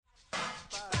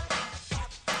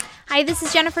Hi, this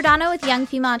is Jennifer Dono with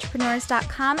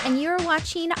YoungFemaleEntrepreneurs.com, and you're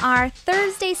watching our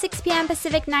Thursday, 6 p.m.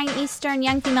 Pacific, 9 Eastern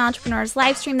Young Female Entrepreneurs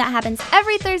live stream that happens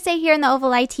every Thursday here in the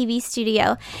Oval Eye TV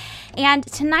studio. And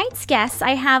tonight's guests,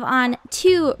 I have on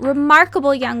two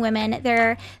remarkable young women.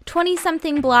 They're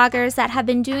 20-something bloggers that have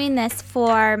been doing this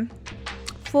for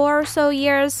 4 or so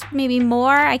years, maybe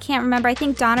more. I can't remember. I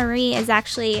think Donna Ree is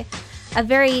actually a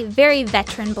very, very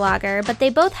veteran blogger, but they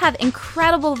both have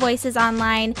incredible voices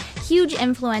online, huge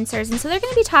influencers, and so they're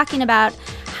going to be talking about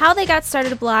how they got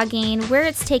started blogging, where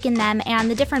it's taken them, and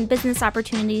the different business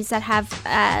opportunities that have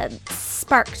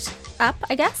sparked up,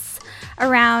 I guess,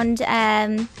 around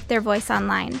their voice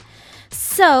online.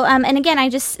 So, and again, I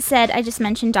just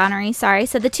mentioned Donnery, sorry.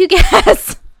 So the two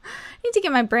guests, I need to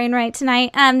get my brain right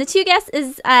tonight. The two guests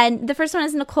is, the first one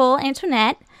is Nicole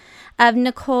Antoinette of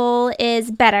Nicole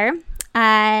is Better.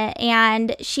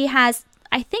 And she has,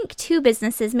 I think, 2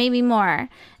 businesses, maybe more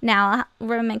now.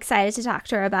 I'm excited to talk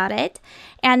to her about it.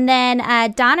 And then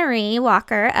Donnery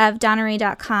Walker of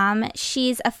Donnery.com.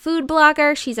 She's a food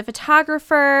blogger. She's a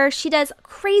photographer. She does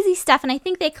crazy stuff. And I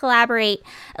think they collaborate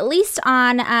at least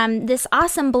on this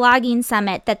awesome blogging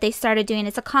summit that they started doing.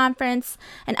 It's a conference,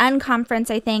 an unconference,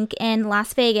 I think, in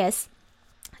Las Vegas.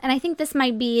 And I think this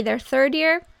might be their 3rd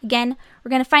year. Again, we're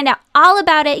going to find out all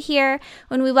about it here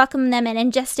when we welcome them in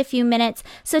just a few minutes.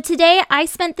 So today I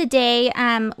spent the day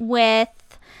with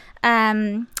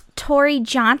Tori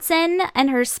Johnson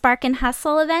and her Spark and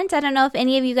Hustle event. I don't know if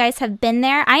any of you guys have been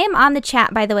there. I am on the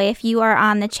chat, by the way, if you are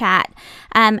on the chat.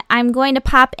 I'm going to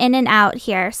pop in and out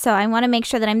here, so I want to make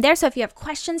sure that I'm there. So if you have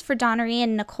questions for Donnery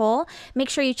and Nicole, make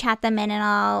sure you chat them in, and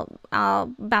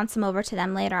I'll bounce them over to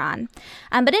them later on.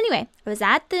 But anyway, I was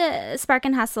at the Spark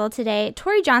and Hustle today.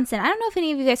 Tori Johnson, I don't know if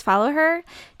any of you guys follow her,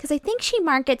 because I think she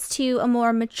markets to a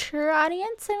more mature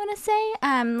audience, I want to say,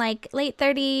 like late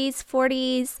 30s,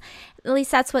 40s. At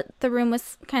least that's what the room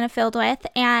was kind of filled with.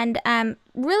 And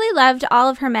really loved all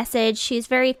of her message. She's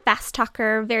very fast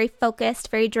talker, very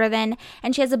focused, very driven.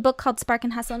 And she has a book called Spark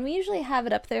and Hustle. And we usually have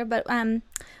it up there, but my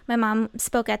mom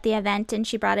spoke at the event and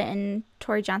she brought it and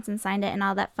Tori Johnson signed it and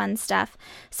all that fun stuff.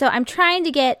 So I'm trying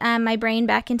to get my brain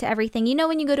back into everything. You know,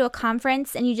 when you go to a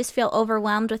conference and you just feel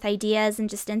overwhelmed with ideas and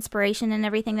just inspiration and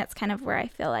everything, that's kind of where I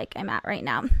feel like I'm at right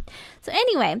now. So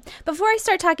anyway, before I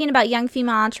start talking about young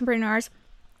female entrepreneurs,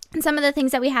 and some of the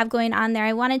things that we have going on there,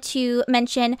 I wanted to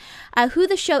mention who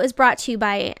the show is brought to you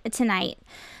by tonight.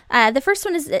 The first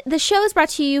one is, the show is brought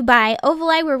to you by Oval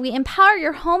Eye, where we empower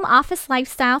your home office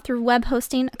lifestyle through web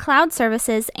hosting, cloud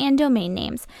services, and domain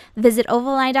names. Visit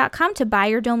ovaleye.com to buy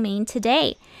your domain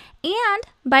today. And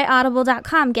by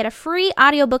audible.com. Get a free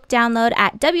audiobook download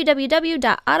at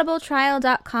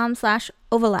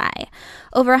www.audibletrial.com/ovaleye.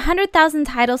 Over 100,000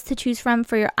 titles to choose from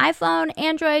for your iPhone,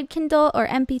 Android, Kindle, or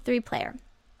MP3 player.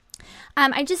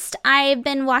 I've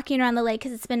been walking around the lake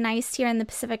because it's been nice here in the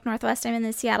Pacific Northwest. I'm in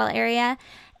the Seattle area,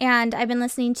 and I've been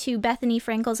listening to Bethany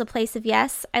Frankel's A Place of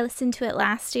Yes. I listened to it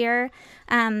last year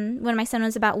when my son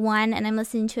was about 1, and I'm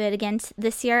listening to it again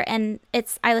this year, and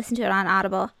I listened to it on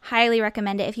Audible. Highly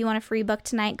recommend it. If you want a free book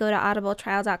tonight, go to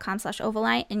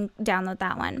audibletrial.com/ovaleye and download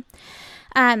that one.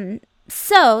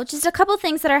 So just a couple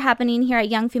things that are happening here at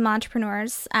Young Female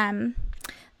Entrepreneurs.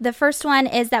 The first one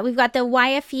is that we've got the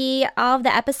YFE. All of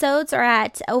the episodes are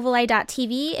at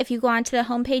ovaleye.tv. If you go onto the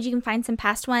homepage, you can find some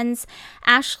past ones.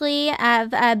 Ashley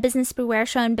of Business Beware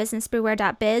Show and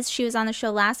businessbeware.biz. She was on the show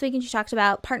last week, and she talked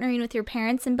about partnering with your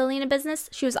parents and building a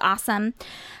business. She was awesome.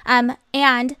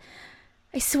 And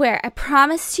I swear, I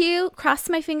promise you, cross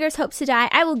my fingers, hope to die,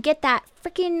 I will get that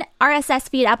freaking RSS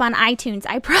feed up on iTunes.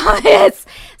 I promise.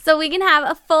 So we can have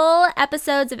a full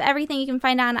episodes of everything you can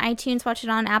find on iTunes, watch it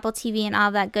on Apple TV, and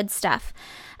all that good stuff.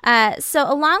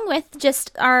 So along with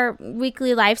just our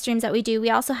weekly live streams that we do, we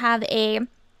also have a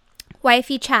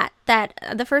YFE chat, that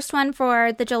the first one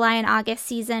for the July and August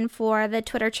season for the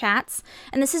Twitter chats.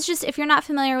 And this is just, if you're not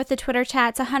familiar with the Twitter chat,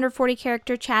 it's a 140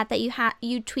 character chat that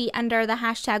you tweet under the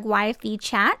hashtag YFE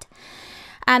chat.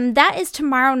 That is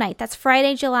tomorrow night. That's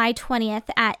Friday, July 20th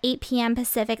at 8 p.m.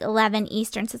 Pacific, 11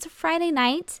 Eastern. So it's a Friday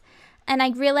night. And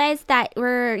I realized that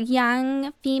we're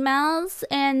young females,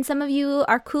 and some of you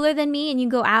are cooler than me, and you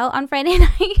go out on Friday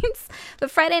nights. But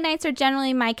Friday nights are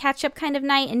generally my catch-up kind of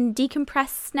night and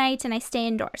decompress night, and I stay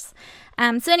indoors.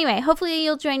 So anyway, hopefully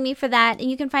you'll join me for that. And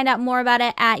you can find out more about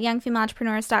it at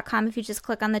YoungFemaleEntrepreneurs.com if you just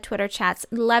click on the Twitter chats.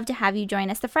 Love to have you join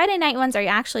us. The Friday night ones are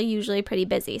actually usually pretty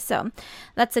busy, so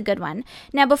that's a good one.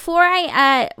 Now, before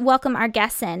I welcome our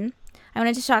guests in, I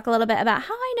wanted to talk a little bit about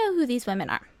how I know who these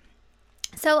women are.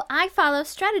 So I follow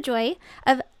Stratejoy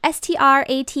of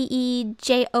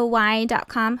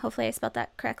STRATEJOY.com. Hopefully I spelled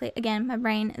that correctly. Again, my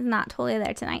brain is not totally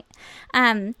there tonight.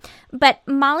 But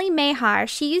Molly Mahar,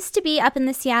 she used to be up in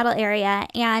the Seattle area,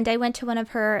 and I went to one of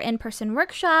her in-person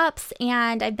workshops,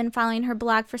 and I've been following her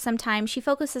blog for some time. She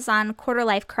focuses on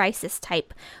quarter-life crisis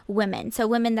type women. So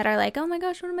women that are like, oh my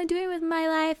gosh, what am I doing with my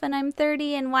life? And I'm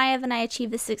 30, and why haven't I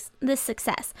achieved this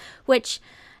success? Which,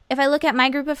 if I look at my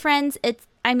group of friends,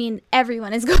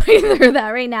 everyone is going through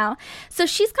that right now. So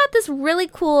she's got this really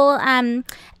cool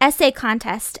essay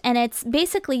contest, and it's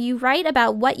basically you write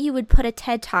about what you would put a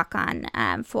TED Talk on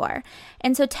for.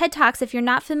 And so TED Talks, if you're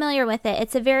not familiar with it,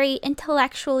 it's a very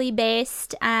intellectually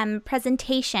based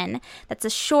presentation that's a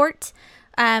short,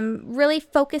 really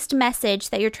focused message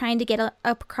that you're trying to get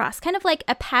up across, kind of like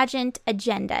a pageant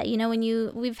agenda. You know,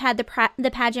 we've had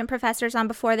the pageant professors on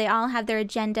before, they all have their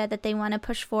agenda that they want to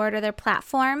push forward or their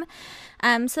platform.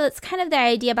 So it's kind of the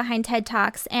idea behind TED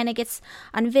Talks, and it gets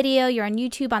on video, you're on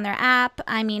YouTube, on their app,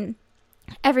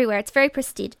 everywhere. It's very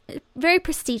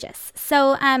prestigious.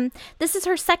 So this is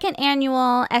her second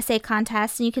annual essay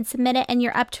contest, and you can submit it, and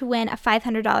you're up to win a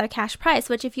 $500 cash prize,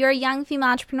 which if you're a young female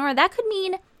entrepreneur, that could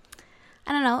mean,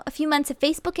 I don't know, a few months of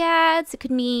Facebook ads. It could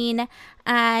mean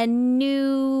a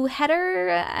new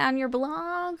header on your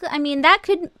blog. That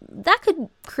could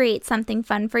create something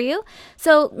fun for you.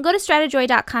 So go to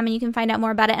stratejoy.com and you can find out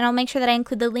more about it. And I'll make sure that I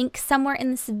include the link somewhere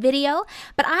in this video.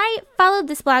 But I followed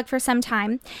this blog for some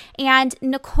time, and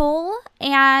Nicole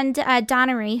and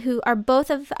Donnery, who are both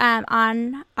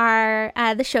on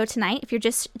the show tonight, if you're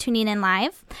just tuning in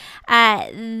live,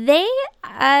 they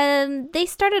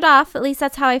started off, at least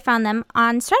that's how I found them,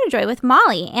 on Stratejoy with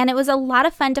Molly, and it was a lot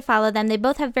of fun to follow them. They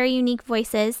both have very unique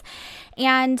voices,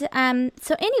 and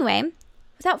so anyway,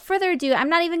 without further ado, I'm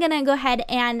not even going to go ahead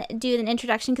and do an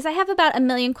introduction because I have about 1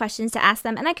 million questions to ask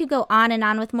them, and I could go on and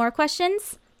on with more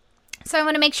questions. So I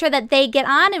want to make sure that they get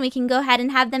on and we can go ahead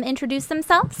and have them introduce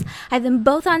themselves. I have them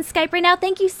both on Skype right now.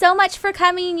 Thank you so much for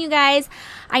coming, you guys.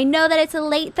 I know that it's a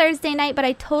late Thursday night, but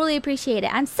I totally appreciate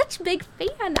it. I'm such a big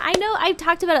fan. I know I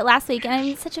talked about it last week, and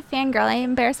I'm such a fangirl. I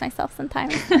embarrass myself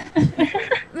sometimes. But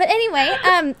anyway,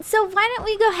 so why don't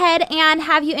we go ahead and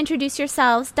have you introduce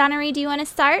yourselves. Donnery, do you want to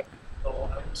start?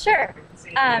 Sure.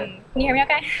 Can you hear me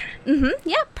okay? Mm-hmm.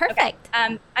 Yeah, perfect.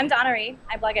 Okay. I'm Donnery.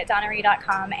 I blog at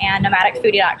donnery.com and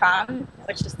nomadicfoodie.com,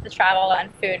 which is the travel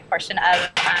and food portion of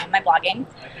my blogging.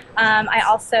 I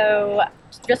also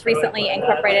just recently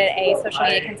incorporated a social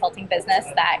media consulting business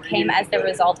that came as the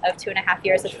result of 2.5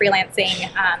 years of freelancing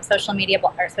social media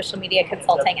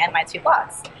consulting and my 2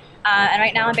 blogs. And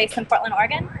right now I'm based in Portland,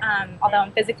 Oregon, although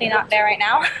I'm physically not there right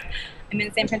now. I'm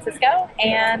in San Francisco,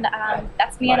 and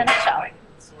that's me in a nutshell.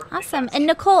 Awesome. And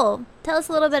Nicole, tell us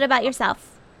a little bit about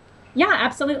yourself. Yeah,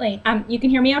 absolutely. You can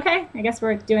hear me okay? I guess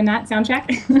we're doing that sound check.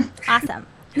 Awesome.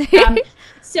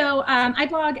 So I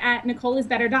blog at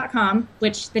NicoleIsBetter.com,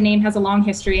 which the name has a long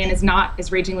history and is not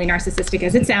as ragingly narcissistic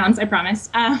as it sounds, I promise.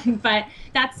 But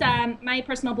that's my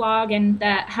personal blog and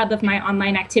the hub of my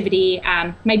online activity.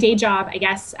 My day job, I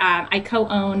guess, I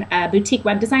co-own a boutique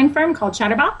web design firm called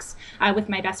Chatterbox with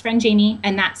my best friend Jamie,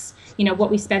 and that's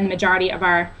what we spend the majority of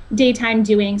our daytime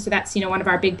doing. So that's, one of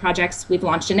our big projects. We've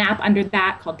launched an app under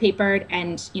that called Papered,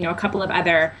 and, a couple of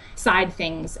other side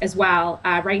things as well.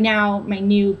 Right now, my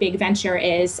new big venture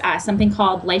is something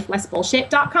called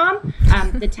lifelessbullshit.com.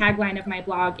 The tagline of my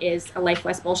blog is a life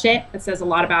less bullshit. That says a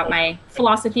lot about my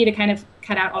philosophy to kind of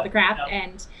cut out all the crap.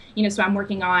 And, so I'm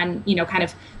working on, kind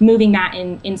of moving that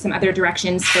in some other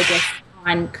directions, focused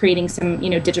on creating some,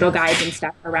 digital guides and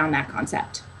stuff around that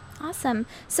concept. Awesome.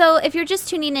 So if you're just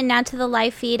tuning in now to the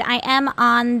live feed, I am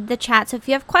on the chat. So if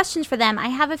you have questions for them, I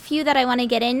have a few that I want to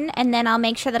get in, and then I'll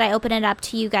make sure that I open it up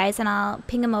to you guys and I'll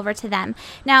ping them over to them.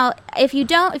 Now, if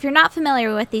you're not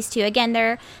familiar with these two, again,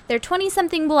 they're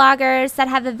 20-something bloggers that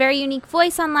have a very unique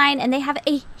voice online, and they have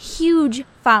a huge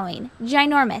following,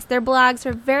 ginormous. Their blogs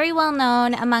are very well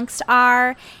known amongst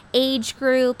our age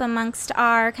group, amongst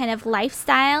our kind of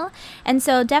lifestyle, and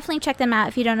so definitely check them out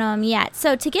if you don't know them yet.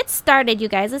 So to get started, you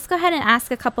guys, let's go ahead and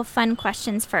ask a couple fun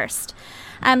questions first.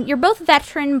 You're both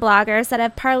veteran bloggers that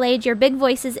have parlayed your big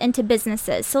voices into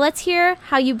businesses, so let's hear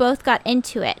how you both got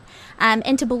into it,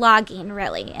 into blogging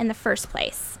really in the first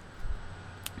place.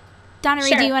 Donnery,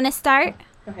 Sure. Do you want to start?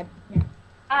 Go ahead.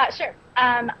 Yeah. Sure.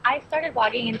 I started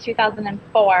blogging in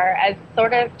 2004 as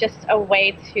sort of just a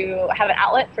way to have an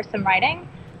outlet for some writing.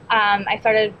 I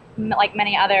started, like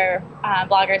many other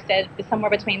bloggers did, somewhere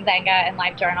between Zanga and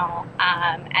LiveJournal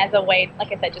as a way,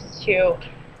 like I said, just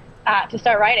to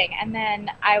start writing. And then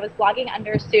I was blogging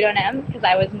under a pseudonym because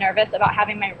I was nervous about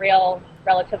having my real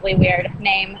relatively weird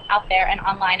name out there and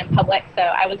online in public. So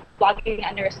I was blogging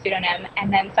under a pseudonym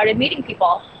and then started meeting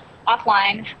people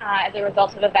offline as a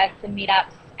result of events and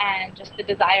meetups and just the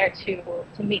desire to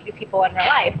meet new people in real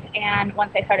life. And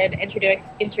once I started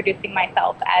introducing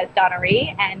myself as Donna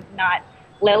Ree and not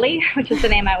Lily, which is the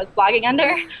name I was blogging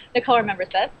under, Nicole remembers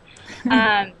this,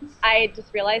 I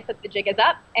just realized that the jig is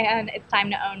up and it's time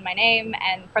to own my name.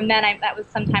 And from then, that was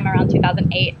sometime around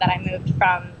 2008 that I moved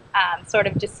from sort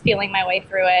of just feeling my way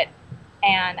through it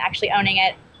and actually owning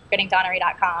it, getting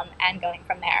DonnaRee.com, and going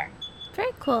from there.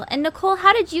 Very cool. And Nicole,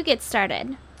 how did you get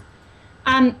started?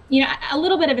 A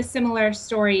little bit of a similar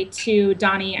story to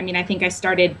Donnie. I mean, I think I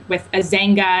started with a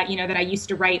Zanga, that I used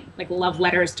to write like love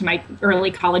letters to my early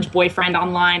college boyfriend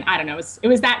online. I don't know, it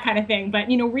was that kind of thing. But,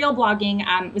 real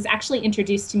blogging was actually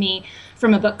introduced to me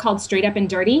from a book called Straight Up and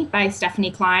Dirty by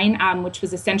Stephanie Klein, which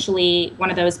was essentially one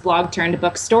of those blog turned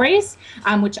book stories,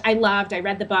 which I loved. I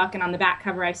read the book, and on the back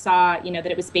cover I saw, that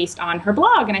it was based on her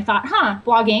blog. And I thought,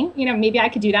 blogging, maybe I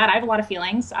could do that. I have a lot of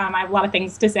feelings. I have a lot of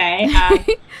things to say.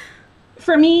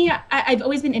 For me, I've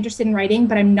always been interested in writing,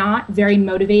 but I'm not very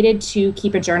motivated to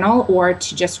keep a journal or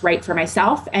to just write for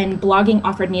myself. And blogging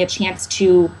offered me a chance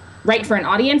to write for an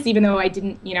audience, even though I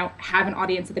didn't, have an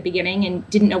audience at the beginning and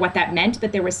didn't know what that meant.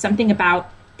 But there was something about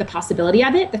the possibility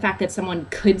of it, the fact that someone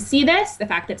could see this, the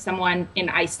fact that someone in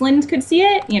Iceland could see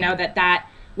it, that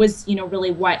was,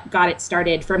 really what got it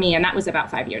started for me. And that was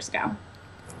about 5 years ago.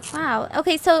 Wow.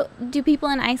 Okay, so do people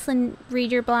in Iceland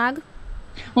read your blog?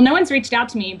 Well, no one's reached out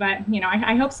to me, but,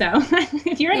 I hope so.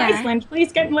 If you're in Iceland,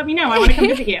 please let me know. I want to come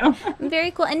visit you.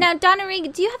 Very cool. And now, Donna Ree,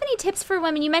 do you have any tips for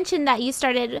women? You mentioned that you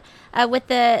started with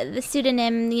the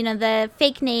pseudonym, the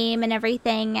fake name and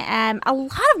everything. A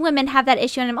lot of women have that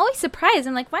issue, and I'm always surprised.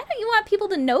 I'm like, why don't you want people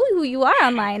to know who you are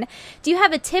online? Do you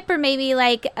have a tip or maybe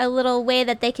like a little way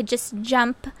that they could just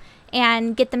jump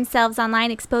and get themselves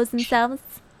online, expose themselves?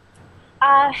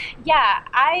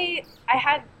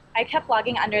 I kept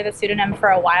blogging under the pseudonym for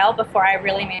a while before I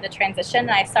really made the transition,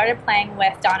 and I started playing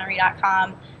with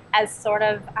DonnaRee.com as sort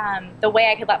of the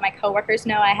way I could let my coworkers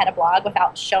know I had a blog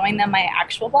without showing them my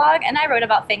actual blog. And I wrote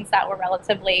about things that were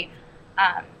relatively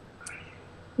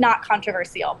not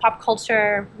controversial: pop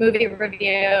culture, movie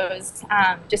reviews,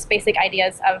 just basic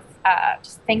ideas of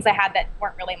just things I had that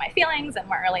weren't really my feelings and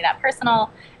weren't really that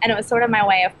personal. And it was sort of my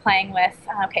way of playing with,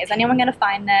 okay, is anyone going to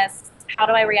find this? How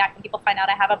do I react when people find out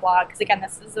I have a blog? Because again,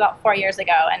 this is about 4 years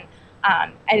ago, and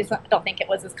I just don't think it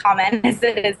was as common as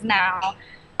it is now.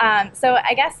 So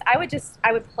I guess I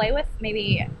would play with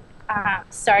maybe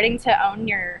starting to own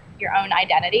your own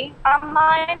identity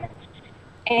online,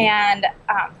 and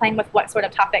playing with what sort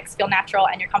of topics feel natural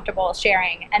and you're comfortable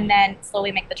sharing, and then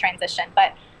slowly make the transition.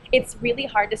 But it's really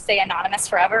hard to stay anonymous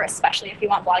forever, especially if you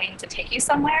want blogging to take you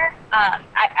somewhere.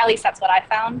 At least that's what I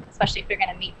found, especially if you're going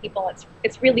to meet people.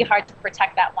 It's really hard to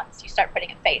protect that once you start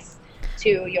putting a face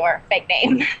to your fake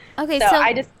name. Okay,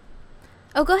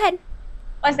 so go ahead.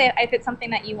 I say if it's something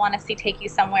that you want to see take you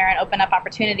somewhere and open up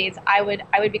opportunities, I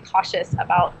would be cautious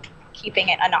about keeping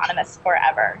it anonymous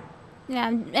forever.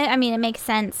 Yeah, I mean, it makes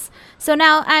sense. So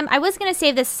now, I was going to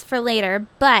save this for later,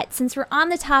 but since we're on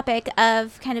the topic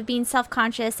of kind of being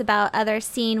self-conscious about others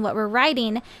seeing what we're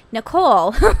writing,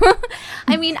 Nicole,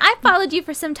 I mean, I followed you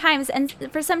for some time,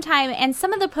 and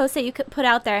some of the posts that you could put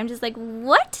out there, I'm just like,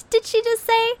 what did she just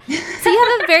say? So you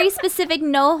have a very specific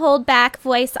no-hold-back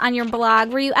voice on your blog.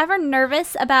 Were you ever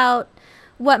nervous about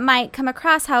what might come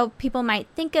across, how people might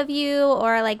think of you,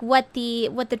 or like what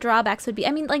the drawbacks would be? I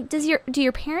mean, like, do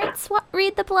your parents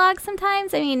read the blog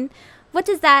sometimes? I mean, what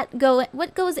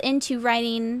goes into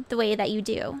writing the way that you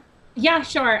do? Yeah,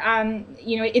 sure.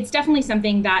 It's definitely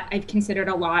something that I've considered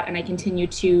a lot, and I continue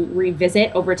to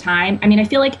revisit over time. I mean, I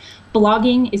feel like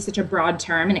blogging is such a broad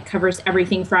term, and it covers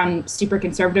everything from super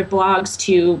conservative blogs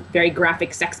to very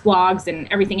graphic sex blogs and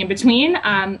everything in between.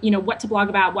 What to blog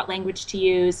about, what language to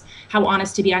use, how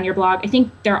honest to be on your blog. I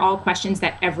think they're all questions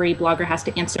that every blogger has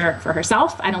to answer for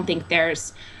herself. I don't think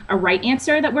there's a right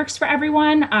answer that works for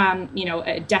everyone,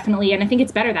 definitely. And I think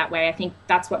it's better that way. I think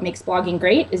that's what makes blogging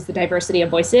great, is the diversity of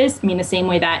voices. I mean, the same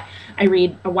way that I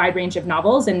read a wide range of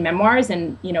novels and memoirs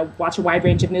and, watch a wide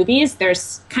range of movies,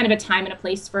 there's kind of a time and a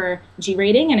place for G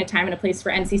rating and a time and a place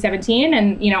for NC-17.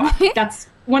 And, that's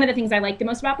one of the things I like the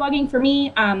most about blogging. For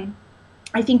me,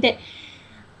 I think that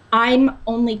I'm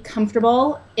only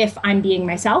comfortable if I'm being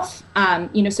myself.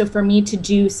 So for me to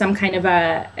do some kind of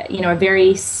a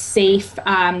very safe,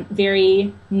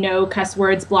 very no cuss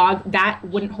words blog, that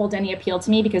wouldn't hold any appeal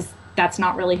to me because that's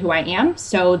not really who I am.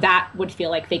 So that would feel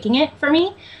like faking it for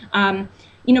me.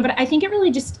 But I think it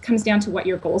really just comes down to what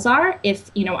your goals are.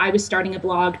 If, I was starting a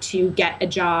blog to get a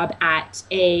job at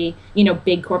a,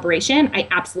 big corporation, I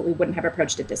absolutely wouldn't have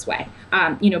approached it this way.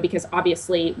 Because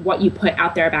obviously what you put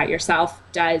out there about yourself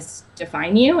does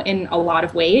define you in a lot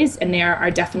of ways. And there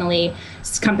are definitely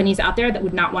companies out there that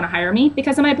would not want to hire me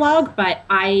because of my blog, but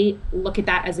I look at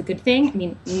that as a good thing. I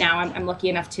mean, now I'm lucky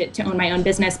enough to own my own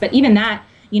business, but even that,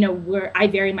 where I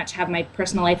very much have my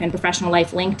personal life and professional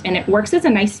life linked, and it works as a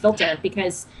nice filter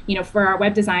because, for our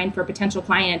web design, for potential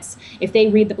clients, if they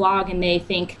read the blog and they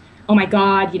think, oh my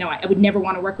God, I would never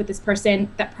want to work with this person,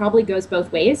 that probably goes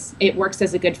both ways. It works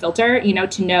as a good filter,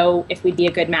 to know if we'd be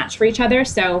a good match for each other.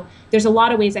 So there's a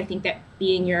lot of ways I think that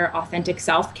being your authentic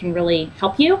self can really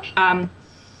help you.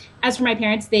 As for my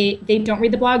parents, they don't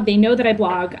read the blog. They know that I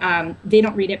blog. They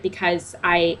don't read it because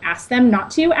I asked them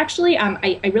not to, actually.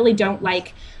 I really don't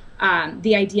like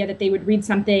the idea that they would read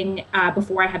something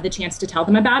before I have the chance to tell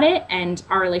them about it. And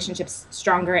our relationship's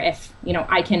stronger if,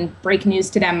 I can break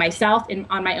news to them myself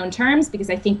on my own terms,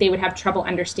 because I think they would have trouble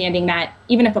understanding that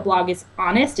even if a blog is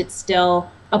honest, it's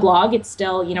still a blog. It's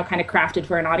still, kind of crafted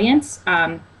for an audience.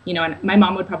 And my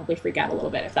mom would probably freak out a little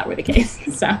bit if that were the case.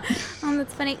 So, oh,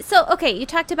 that's funny. So, okay, you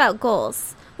talked about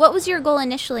goals. What was your goal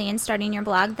initially in starting your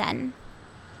blog then?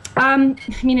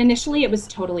 Initially it was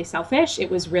totally selfish. It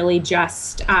was really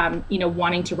just,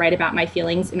 wanting to write about my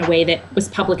feelings in a way that was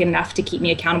public enough to keep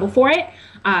me accountable for it.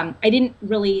 I didn't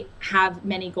really have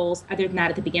many goals other than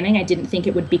that at the beginning. I didn't think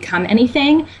it would become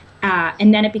anything.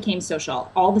 And then it became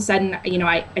social. All of a sudden,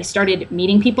 I started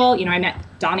meeting people. I met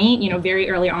Donnie, very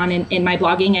early on in my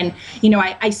blogging. And,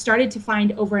 I started to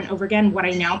find over and over again what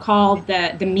I now call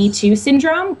the Me Too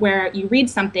syndrome, where you read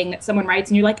something that someone writes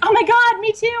and you're like, oh my God,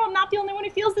 me too. I'm not the only one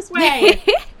who feels this way.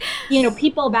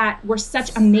 People that were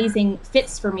such amazing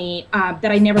fits for me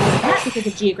that I never would have met because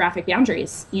of geographic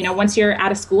boundaries. Once you're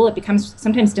out of school, it becomes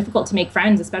sometimes difficult to make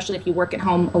friends, especially if you work at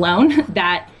home alone,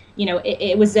 that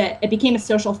it became a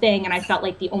social thing, and I felt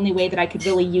like the only way that I could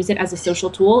really use it as a social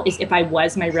tool is if I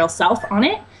was my real self on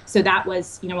it. So that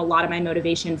was, a lot of my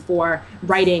motivation for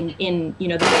writing in, the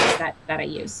ways that I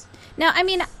use. Now,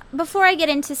 before I get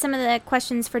into some of the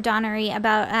questions for Donnery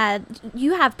about,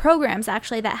 you have programs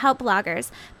actually that help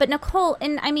bloggers, but Nicole,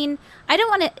 and I don't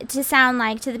want it to sound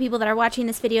like to the people that are watching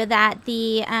this video that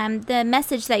the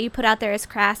message that you put out there is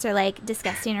crass or like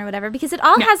disgusting or whatever, because it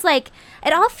all has it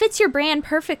all fits your brand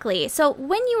perfectly. So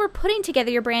when you were putting together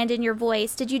your brand and your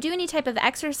voice, did you do any type of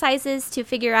exercises to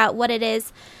figure out what it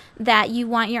is that you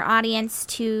want your audience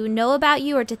to know about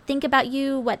you or to think about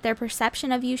you, what their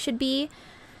perception of you should be?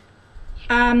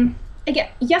 Again,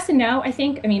 yes and no, I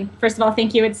think. First of all,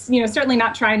 thank you. It's, certainly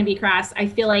not trying to be crass. I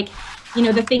feel like,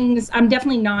 the things, I'm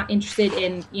definitely not interested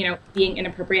in, being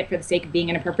inappropriate for the sake of being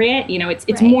inappropriate. It's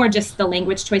right. More just the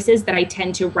language choices that I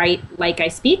tend to write like I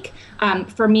speak.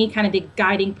 For me, kind of the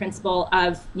guiding principle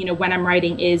of, when I'm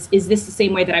writing is this the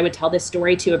same way that I would tell this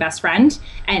story to a best friend?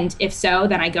 And if so,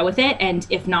 then I go with it. And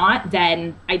if not,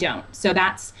 then I don't. So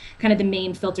that's kind of the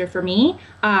main filter for me.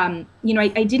 I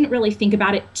didn't really think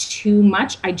about it too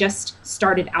much. I just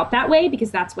started out that way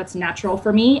because that's what's natural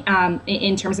for me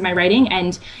in terms of my writing.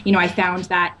 And, I found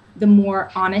that the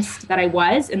more honest that I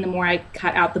was and the more I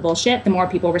cut out the bullshit, the more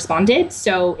people responded.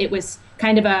 So it was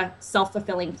kind of a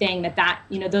self-fulfilling thing that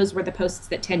those were the posts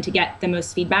that tend to get the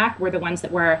most feedback, were the ones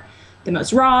that were the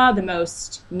most raw, the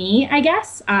most me, I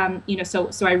guess.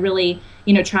 So I really,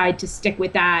 tried to stick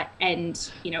with that.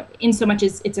 And, in so much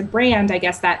as it's a brand, I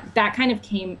guess that kind of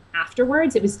came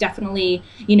afterwards. It was definitely,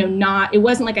 it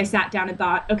wasn't like I sat down and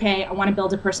thought, okay, I want to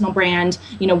build a personal brand.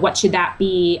 What should that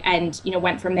be? And,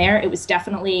 went from there. It was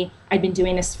definitely, I'd been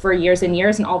doing this for years and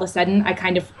years. And all of a sudden I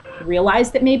kind of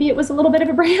realized that maybe it was a little bit of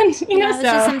a brand, It was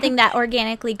just something that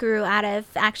organically grew out of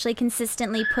actually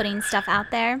consistently putting stuff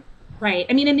out there. Right.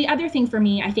 And the other thing for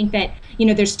me, I think that,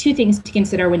 there's two things to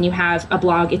consider when you have a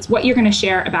blog. It's what you're going to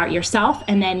share about yourself.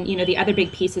 And then, the other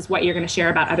big piece is what you're going to share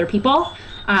about other people.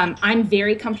 I'm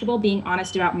very comfortable being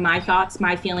honest about my thoughts,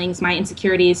 my feelings, my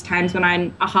insecurities, times when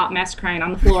I'm a hot mess crying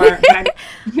on the floor. But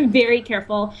I'm very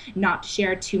careful not to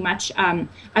share too much of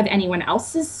anyone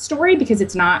else's story because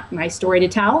it's not my story to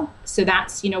tell. So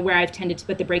that's, where I've tended to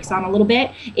put the brakes on a little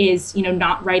bit is,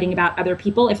 not writing about other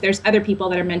people. If there's other people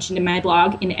that are mentioned in my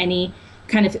blog in any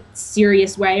kind of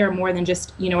serious way or more than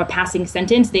just, a passing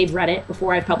sentence, they've read it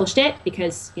before I've published it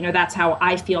because, that's how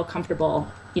I feel comfortable,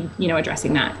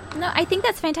 addressing that. No, I think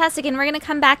that's fantastic. And we're going to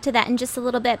come back to that in just a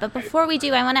little bit. But before we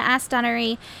do, I want to ask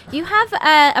Donnery, you have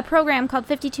a program called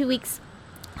 52 Weeks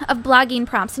of blogging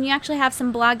prompts, and you actually have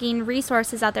some blogging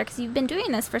resources out there because you've been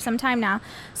doing this for some time now.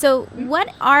 So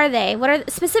what are they?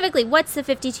 Specifically, what's the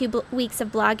 52 weeks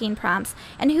of blogging prompts,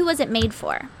 and who was it made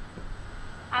for?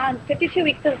 52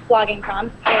 weeks of blogging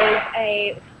prompts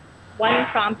is one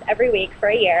prompt every week for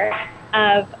a year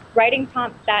of writing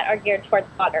prompts that are geared towards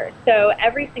bloggers. So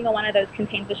every single one of those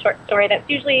contains a short story that's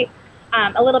usually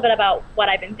a little bit about what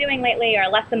I've been doing lately or a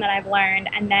lesson that I've learned,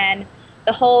 and then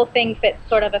the whole thing fits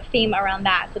sort of a theme around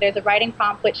that. So there's a writing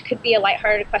prompt, which could be a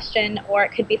lighthearted question, or it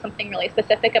could be something really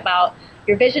specific about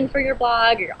your vision for your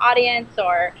blog, or your audience,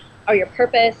 or your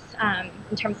purpose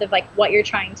in terms of like what you're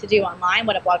trying to do online,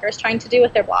 what a blogger is trying to do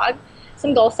with their blog,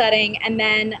 some goal setting, and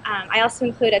then I also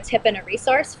include a tip and a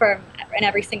resource in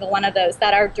every single one of those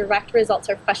that are direct results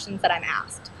of questions that I'm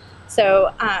asked.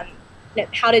 So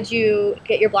how did you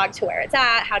get your blog to where it's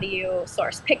at? How do you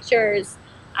source pictures?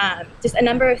 Just a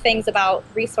number of things about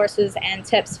resources and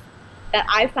tips that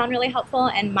I've found really helpful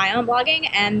in my own blogging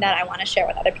and that I want to share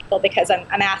with other people because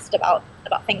I'm asked about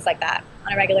things like that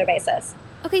on a regular basis.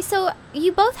 Okay, so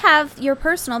you both have your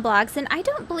personal blogs, and I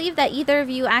don't believe that either of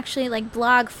you actually like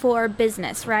blog for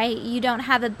business, right? You don't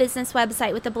have a business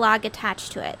website with a blog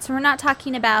attached to it. So we're not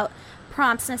talking about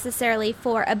prompts necessarily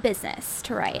for a business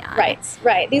to write on.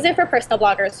 Right. These are for personal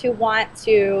bloggers who want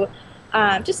to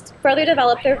just further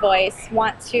develop their voice,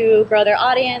 want to grow their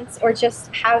audience, or just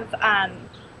have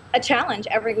a challenge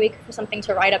every week for something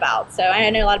to write about. So I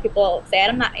know a lot of people say,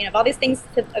 I'm not, all these things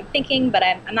I'm thinking, but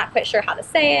I'm not quite sure how to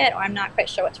say it, or I'm not quite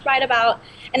sure what to write about.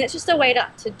 And it's just a way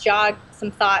to jog some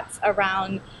thoughts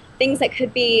around things that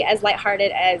could be as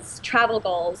lighthearted as travel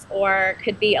goals, or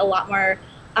could be a lot more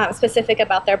specific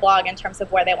about their blog in terms of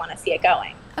where they want to see it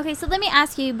going. Okay, so let me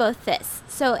ask you both this.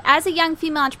 So as a young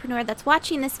female entrepreneur that's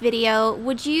watching this video,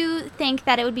 would you think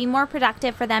that it would be more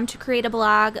productive for them to create a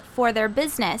blog for their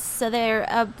business? So they're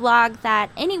a blog that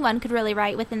anyone could really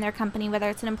write within their company, whether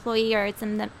it's an employee or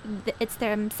it's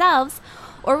themselves,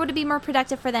 or would it be more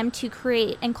productive for them to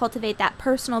create and cultivate that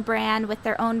personal brand with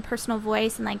their own personal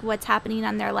voice and like what's happening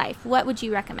on their life? What would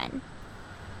you recommend?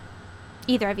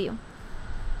 Either of you.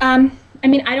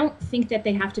 I don't think that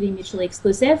they have to be mutually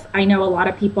exclusive. I know a lot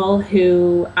of people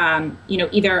who,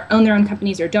 either own their own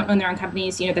companies or don't own their own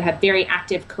companies, that have very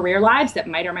active career lives that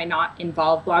might or might not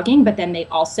involve blogging, but then they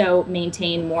also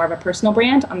maintain more of a personal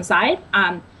brand on the side.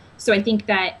 So I think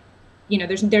that,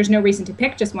 there's no reason to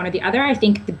pick just one or the other. I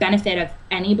think the benefit of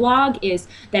any blog is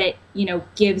that it,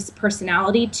 gives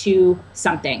personality to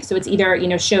something. So it's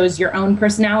either, shows your own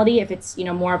personality if it's,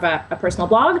 more of a personal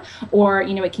blog, or,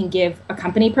 it can give a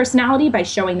company personality by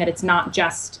showing that it's not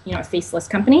just, a faceless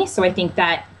company. So I think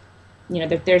that,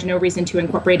 there's no reason to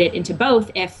incorporate it into both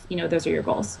if, those are your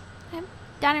goals. Okay.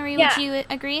 Donna, would you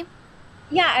agree?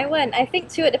 Yeah, I would. I think,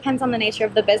 too, it depends on the nature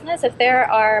of the business. If there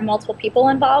are multiple people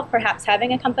involved, perhaps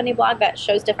having a company blog that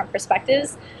shows different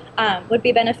perspectives would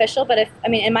be beneficial. But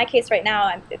in my case right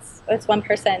now, it's one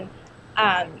person,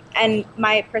 and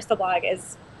my personal blog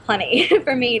is plenty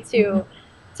for me to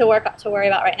worry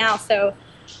about right now. So,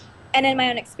 and in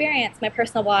my own experience, my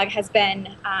personal blog has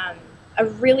been a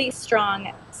really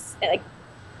strong,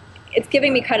 it's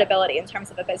giving me credibility in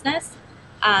terms of a business.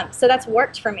 So that's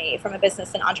worked for me from a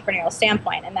business and entrepreneurial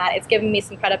standpoint, and that it's given me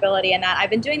some credibility, and that I've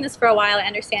been doing this for a while. I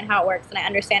understand how it works, and I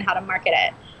understand how to market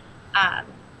it.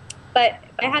 But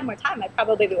if I had more time, I'd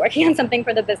probably be working on something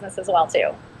for the business as well,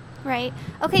 too. Right.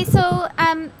 Okay, so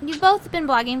you've both been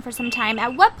blogging for some time.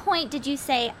 At what point did you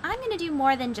say, I'm going to do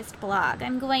more than just blog?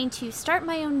 I'm going to start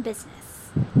my own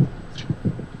business?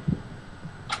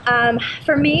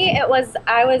 For me,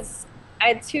 I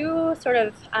had two sort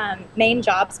of main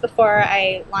jobs before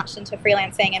I launched into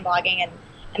freelancing and blogging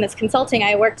and this consulting.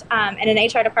 I worked in an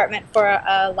HR department for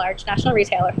a large national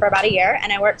retailer for about a year,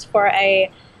 and I worked for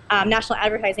a national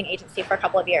advertising agency for a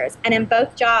couple of years. And in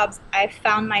both jobs, I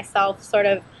found myself sort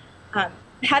of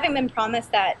having been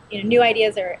promised that new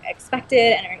ideas are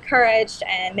expected and are encouraged,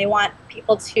 and they want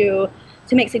people to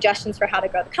make suggestions for how to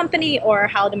grow the company or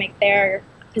how to make their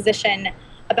position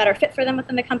a better fit for them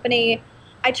within the company.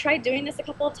 I tried doing this a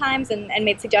couple of times and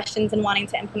made suggestions and wanting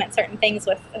to implement certain things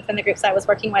within the groups I was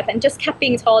working with, and just kept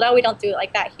being told, oh, we don't do it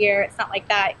like that here. It's not like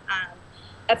that.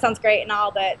 That sounds great and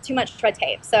all, but too much red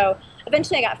tape. So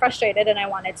eventually I got frustrated, and I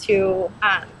wanted to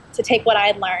take what I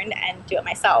had learned and do it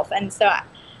myself. And so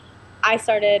I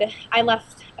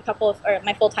left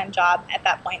my full-time job at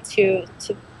that point to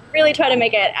really try to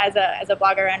make it as a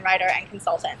blogger and writer and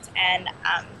consultant. And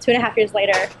 2.5 years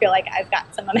later, I feel like I've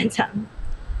got some momentum.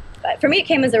 But for me, it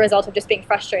came as a result of just being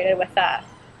frustrated with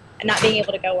not being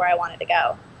able to go where I wanted to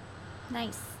go.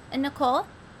 Nice. And Nicole?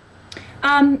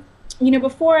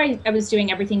 before I was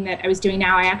doing everything that I was doing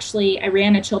now, I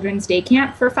ran a children's day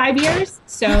camp for 5 years.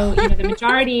 So, the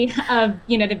majority of,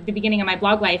 the beginning of my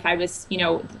blog life, I was,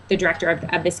 the director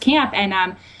of this camp. And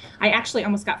I actually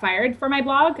almost got fired for my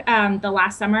blog the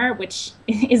last summer, which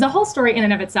is a whole story in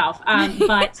and of itself.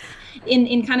 But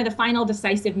in kind of the final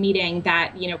decisive meeting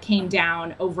that, came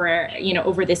down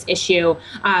over this issue,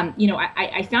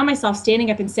 I found myself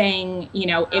standing up and saying,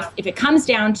 if it comes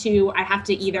down to, I have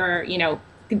to either,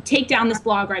 take down this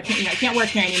blog or I can't work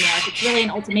here anymore. If it's really an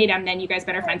ultimatum, then you guys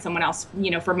better find someone else,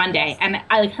 for Monday. And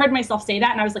I heard myself say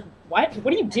that and I was like, what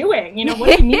are you doing?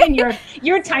 What do you mean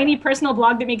your tiny personal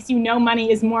blog that makes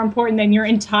money is more important than your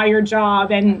entire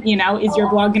job? And, is your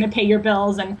blog going to pay your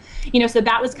bills? And, so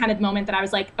that was kind of the moment that I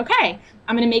was like, okay,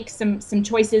 I'm going to make some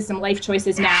choices, some life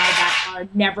choices now that are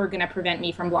never going to prevent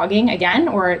me from blogging again,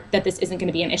 or that this isn't going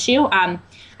to be an issue. I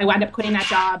wound up quitting that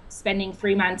job, spending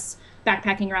 3 months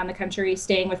backpacking around the country,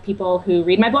 staying with people who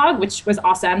read my blog, which was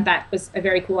awesome. That was a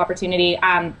very cool opportunity.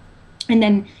 And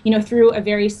then, through a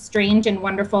very strange and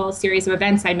wonderful series of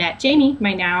events, I met Jamie,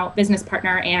 my now business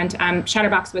partner, and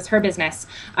Chatterbox was her business.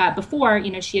 Before,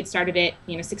 she had started it,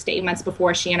 6 to 8 months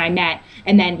before she and I met.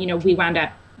 And then, we wound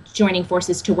up joining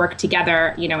forces to work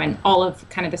together, and all of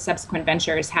kind of the subsequent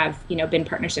ventures have, been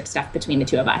partnership stuff between the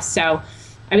two of us. So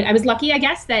I was lucky, I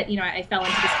guess, that, I fell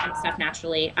into this kind of stuff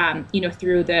naturally,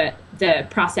 through the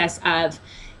process of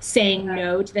saying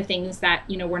no to the things that,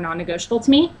 were non-negotiable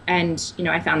to me. And,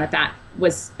 I found that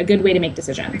was a good way to make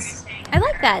decisions. I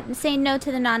like that, saying no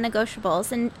to the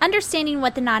non-negotiables, and understanding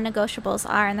what the non-negotiables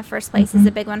are in the first place is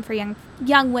a big one for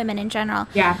young women in general.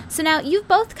 Yeah. So now you've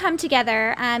both come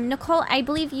together. Nicole, I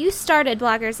believe you started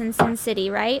Bloggers in Sin City,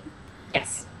 right?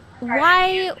 Yes.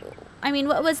 Why...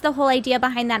 what was the whole idea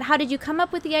behind that? How did you come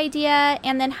up with the idea?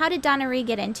 And then how did Donna Ree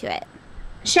get into it?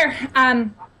 Sure.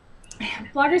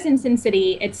 Bloggers in Sin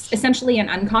City, it's essentially an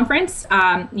unconference,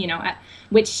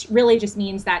 which really just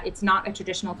means that it's not a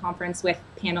traditional conference with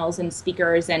panels and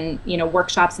speakers and,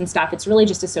 workshops and stuff. It's really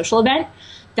just a social event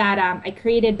that I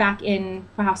created back in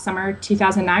summer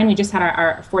 2009. We just had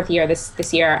our fourth year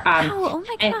this year. Oh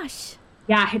my gosh.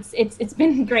 Yeah, it's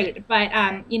been great, but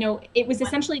it was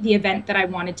essentially the event that I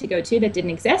wanted to go to that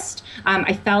didn't exist.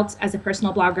 I felt as a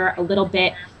personal blogger a little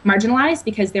bit marginalized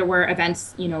because there were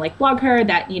events, like Blog Her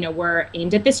that were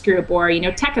aimed at this group, or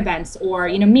tech events, or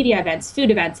media events,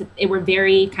 food events. It were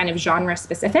very kind of genre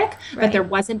specific, right. But there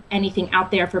wasn't anything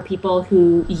out there for people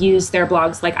who use their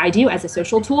blogs like I do as a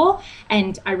social tool.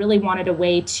 And I really wanted a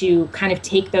way to kind of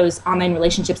take those online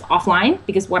relationships offline,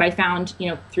 because what I found,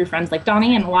 through friends like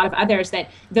Donnie and a lot of others, that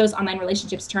those online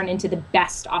relationships turn into the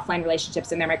best offline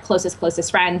relationships, and they're my closest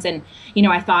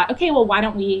I thought, okay, well, why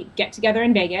don't we get together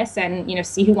in Vegas and,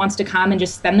 see who wants to come and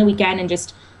just spend the weekend and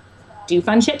just do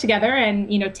fun shit together and,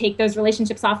 take those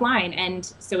relationships offline.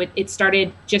 And so it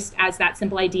started just as that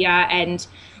simple idea and,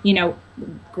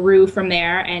 grew from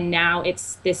there. And now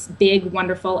it's this big,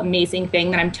 wonderful, amazing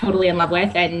thing that I'm totally in love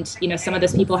with. And, some of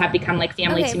those people have become like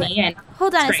family to me. And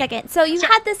hold on a second. So you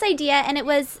had this idea and it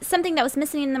was something that was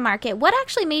missing in the market. What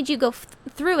actually made you go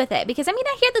through with it? Because I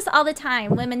hear this all the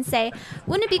time. Women say,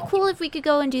 wouldn't it be cool if we could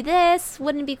go and do this?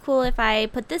 Wouldn't it be cool if I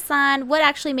put this on? What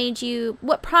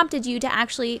prompted you to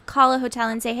actually call a hotel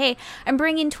and say, hey, I'm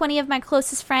bringing 20 of my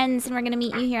closest friends and we're going to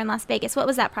meet you here in Las Vegas? What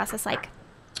was that process like?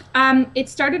 It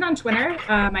started on Twitter.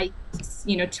 I,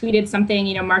 tweeted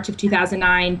something, March of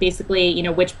 2009, basically,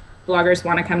 which bloggers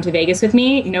want to come to Vegas with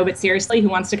me? No, but seriously, who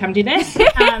wants to come do this?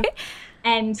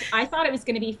 And I thought it was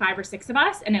going to be 5 or 6 of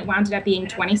us, and it wound up being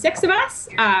 26 of us.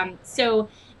 So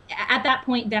at that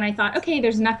point, then I thought, okay,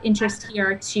 there's enough interest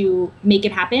here to make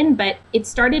it happen, but it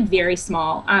started very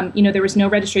small. There was no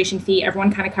registration fee.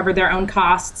 Everyone kind of covered their own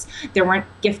costs. There weren't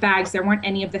gift bags. There weren't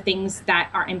any of the things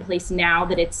that are in place now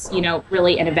that it's,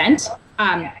 really an event.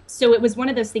 So it was one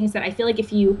of those things that I feel like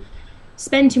if you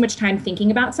spend too much time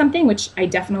thinking about something, which I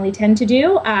definitely tend to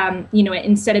do,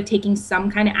 instead of taking some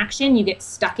kind of action, you get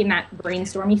stuck in that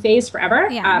brainstormy phase forever.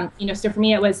 Yeah. So for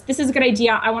me, it was, this is a good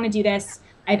idea. I want to do this.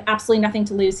 I have absolutely nothing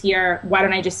to lose here. Why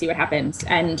don't I just see what happens?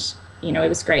 And, it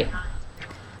was great.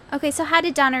 Okay, so how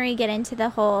did Donna Ree get into the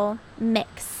whole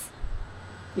mix?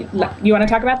 You want to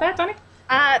talk about that, Donna?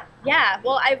 Yeah,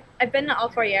 well, I've been in all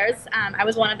 4 years. I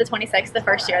was one of the 26 the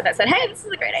first year that said, hey, this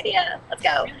is a great idea. Let's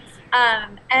go.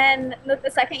 And the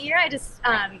second year, I just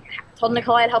told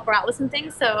Nicole I'd help her out with some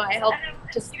things. So I helped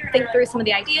just think through some of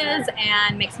the ideas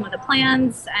and make some of the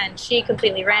plans. And she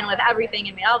completely ran with everything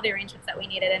and made all the arrangements that we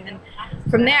needed. And then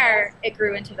from there, it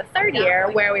grew into the third year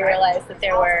where we realized that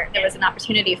there was an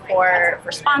opportunity for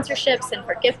sponsorships and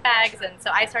for gift bags. And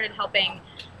so I started helping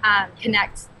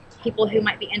connect people who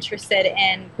might be interested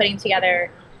in putting together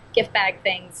gift bag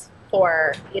things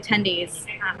for the attendees,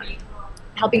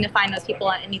 helping to find those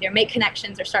people and either make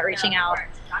connections or start reaching out.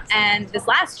 And this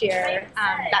last year,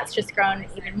 that's just grown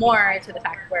even more to the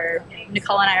fact where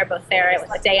Nicole and I are both there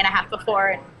a day and a half before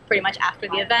and pretty much after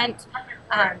the event,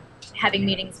 having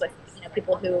meetings with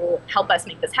people who help us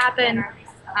make this happen,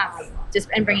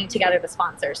 and bringing together the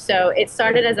sponsors. So it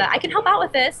started as I can help out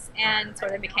with this, and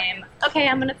sort of became, okay,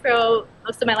 I'm going to throw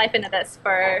most of my life into this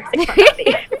for 6 months.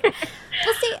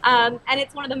 We'll see. And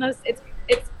it's one of the most, it's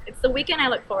the weekend I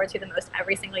look forward to the most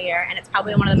every single year, and it's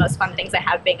probably one of the most fun things I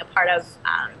have being a part of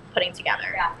putting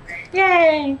together.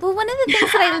 Yay! Well, one of the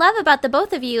things that I love about the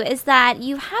both of you is that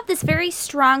you have this very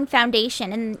strong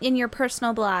foundation in your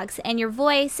personal blogs and your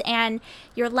voice and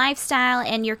your lifestyle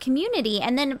and your community.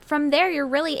 And then from there, you're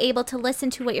really able to listen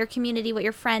to what your community, what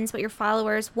your friends, what your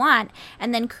followers want,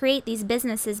 and then create these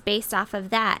businesses based off of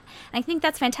that. And I think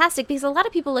that's fantastic because a lot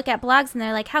of people look at blogs and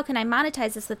they're like, how can I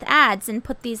monetize this with ads and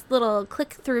put these little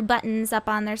click-through buttons up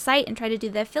on their site and try to do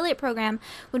the affiliate program,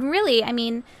 when really, I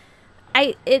mean,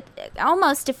 it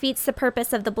almost defeats the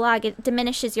purpose of the blog. It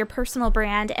diminishes your personal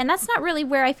brand, and that's not really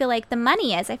where I feel like the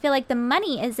money is. I feel like the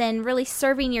money is in really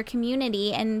serving your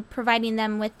community and providing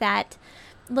them with that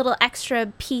little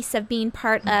extra piece of being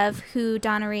part of who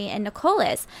Donnery and Nicole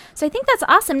is. So I think that's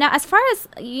awesome. Now, as far as,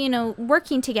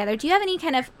 working together, do you have any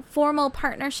kind of formal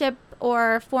partnership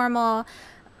or formal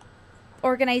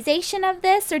organization of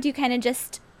this, or do you kind of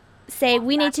just say,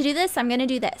 we need to do this, I'm going to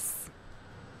do this?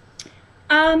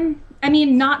 I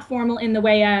mean, not formal in the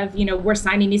way of, we're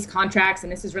signing these contracts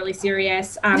and this is really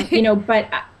serious, but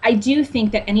I do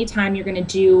think that anytime you're going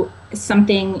to do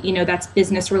something, that's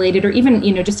business related, or even,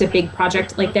 just a big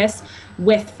project like this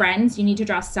with friends, you need to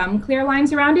draw some clear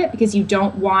lines around it, because you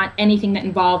don't want anything that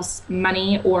involves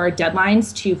money or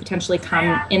deadlines to potentially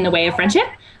come in the way of friendship.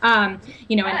 And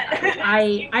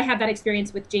I had that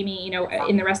experience with Jamie,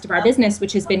 in the rest of our business,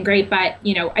 which has been great. But,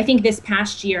 I think this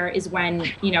past year is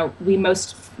when, we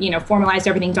most, formalized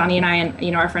everything, Donnie and I,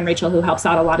 and, our friend Rachel, who helps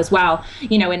out a lot as well,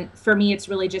 and for me, it's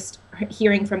really just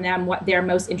hearing from them what they're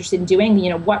most interested in doing.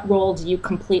 What role do you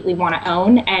completely want to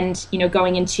own? And,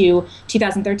 going into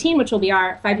 2013, which will be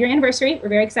our 5-year anniversary, we're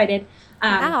very excited.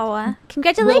 Wow.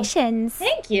 Congratulations. Well,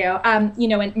 thank you.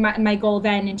 And my goal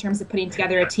then in terms of putting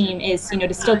together a team is,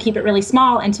 to still keep it really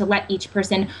small and to let each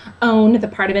person own the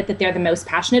part of it that they're the most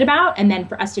passionate about. And then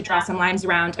for us to draw some lines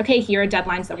around, okay, here are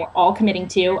deadlines that we're all committing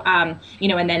to, and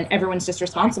then everyone's just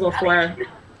responsible for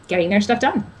getting their stuff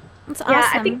done. That's awesome.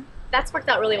 Yeah, I think that's worked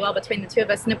out really well between the two of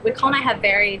us. Nicole and I have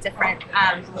very different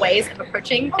ways of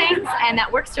approaching things, and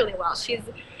that works really well. She's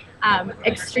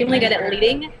extremely good at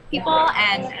leading people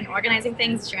and organizing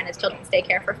things. She ran his children's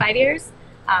daycare for 5 years.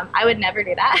 I would never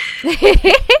do that.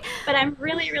 But I'm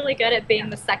really, really good at being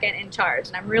the second in charge,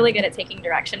 and I'm really good at taking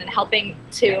direction and helping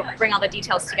to bring all the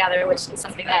details together, which is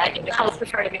something that I think Nicole's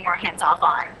prefer to be more hands-off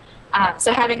on.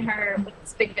 So having her with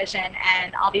this big vision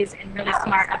and all these, and really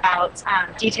smart about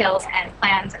details and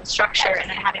plans and structure, and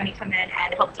then having me come in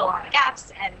and help fill in the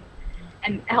gaps and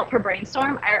help her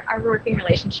brainstorm, our working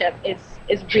relationship is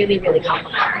really, really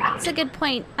complimentary. It's a good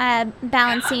point,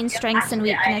 balancing strengths and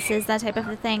weaknesses, that type of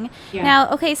a thing. Yeah.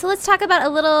 Now, okay, so let's talk about a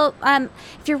little,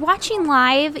 if you're watching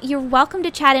live, you're welcome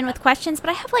to chat in with questions, but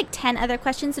I have like 10 other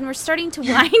questions, and we're starting to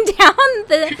wind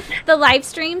down the live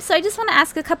stream, so I just want to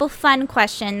ask a couple fun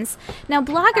questions. Now,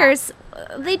 bloggers,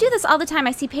 they do this all the time.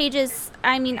 I see pages,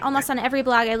 almost on every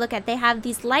blog I look at, they have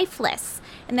these life lists,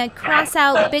 and they cross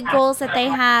out big goals that they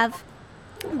have.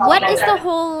 What is the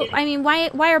whole, why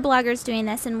are bloggers doing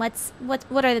this, and what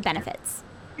are the benefits?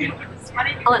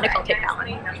 I'll let Nicole take that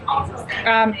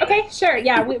one. Okay, sure.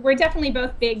 Yeah, we're definitely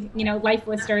both big, life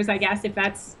listers, I guess, if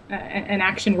that's an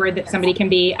action word that somebody can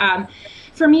be.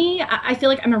 For me, I feel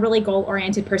like I'm a really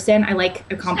goal-oriented person. I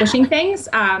like accomplishing things.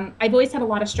 I've always had a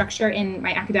lot of structure in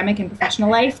my academic and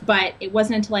professional life, but it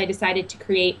wasn't until I decided to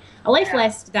create a life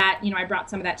list that, I brought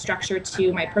some of that structure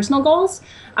to my personal goals.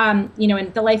 And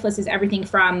the life list is everything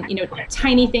from,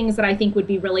 tiny things that I think would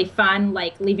be really fun,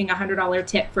 like leaving $100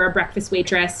 tip for a breakfast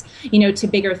waitress, to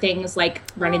bigger things like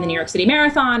running the New York City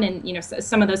Marathon and,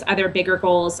 some of those other bigger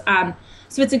goals.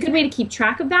 So it's a good way to keep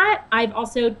track of that. I've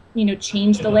also,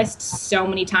 changed the list so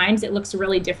many times. It looks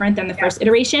really different than the first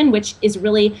iteration, which is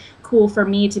really cool for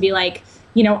me to be like,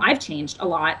 I've changed a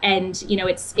lot. And,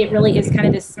 it really is kind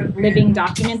of this living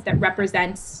document that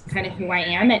represents kind of who I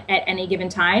am at any given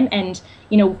time. And,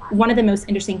 one of the most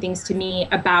interesting things to me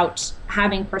about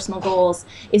having personal goals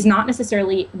is not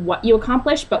necessarily what you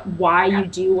accomplish, but why you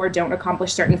do or don't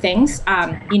accomplish certain things.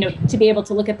 To be able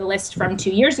to look at the list from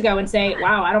 2 years ago and say,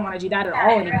 wow, I don't want to do that at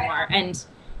all anymore. And,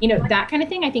 that kind of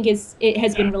thing, I think it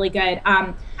has been really good.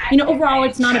 Overall,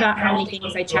 it's not about how many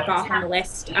things I check off on the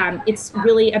list. It's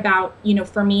really about,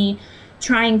 for me,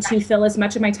 trying to fill as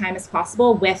much of my time as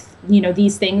possible with,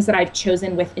 these things that I've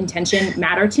chosen with intention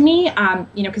matter to me,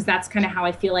 because that's kind of how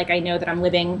I feel like I know that I'm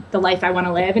living the life I want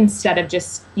to live instead of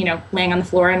just, laying on the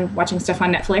floor and watching stuff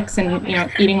on Netflix and,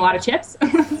 eating a lot of chips.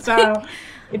 So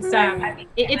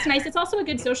it's nice. It's also a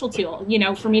good social tool,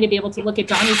 for me to be able to look at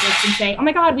Donnie's list and say, oh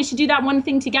my God, we should do that one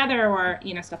thing together, or,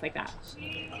 stuff like that.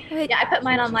 Yeah, I put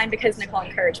mine online because Nicole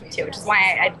encouraged me to, which is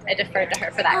why I deferred to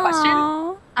her for that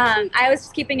question. I was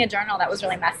just keeping a journal that was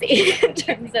really messy in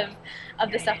terms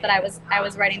of the stuff that I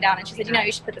was writing down, and she said,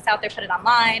 you should put this out there, put it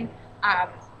online,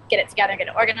 get it together, get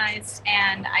it organized,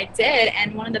 and I did.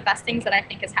 And one of the best things that I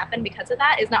think has happened because of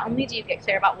that is not only do you get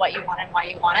clear about what you want and why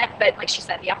you want it, but like she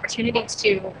said, the opportunity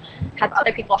to have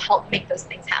other people help make those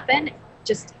things happen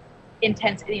just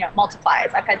intense,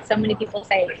 multiplies. I've had so many people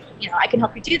say, I can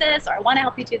help you do this, or I want to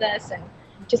help you do this, and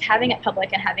just having it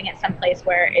public and having it someplace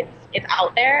where it's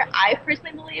out there, I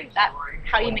personally believe that's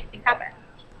how you make things happen.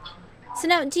 So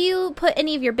now, do you put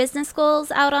any of your business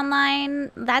goals out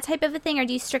online, that type of a thing, or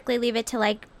do you strictly leave it to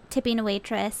like tipping a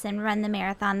waitress and run the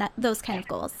marathon, those kind of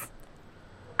goals?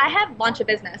 I have launch a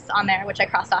business on there, which I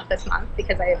crossed off this month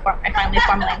because I finally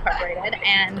formally incorporated.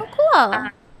 And cool.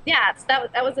 Yeah, so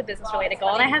that was a business-related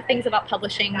goal. And I have things about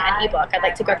publishing an ebook. I'd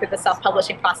like to go through the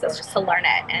self-publishing process just to learn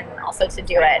it and also to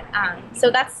do it.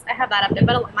 So I have that up there.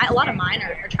 But a lot of mine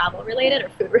are travel-related or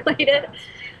food-related,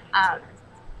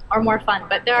 or more fun.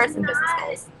 But there are some business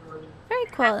goals. Very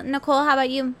cool. Nicole, how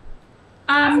about you?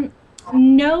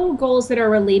 No goals that are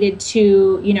related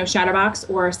to, Shadowbox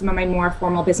or some of my more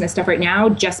formal business stuff right now,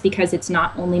 just because it's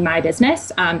not only my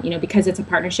business. Because it's a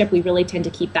partnership, we really tend to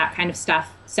keep that kind of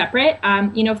stuff separate,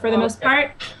 for the most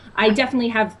part. I definitely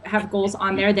have goals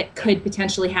on there that could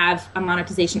potentially have a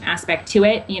monetization aspect to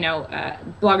it.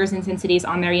 Bloggers in Sin Cities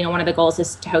on there, one of the goals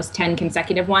is to host 10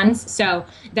 consecutive ones. So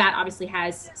that obviously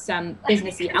has some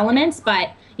businessy elements, but,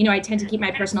 I tend to keep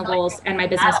my personal goals and my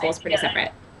business goals pretty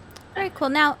separate. Very cool.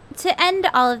 Now, to end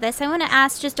all of this, I want to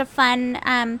ask just a fun,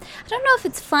 I don't know if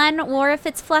it's fun or if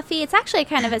it's fluffy. It's actually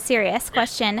kind of a serious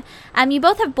question. You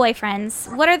both have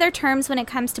boyfriends. What are their terms when it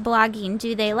comes to blogging?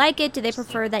 Do they like it? Do they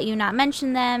prefer that you not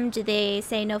mention them? Do they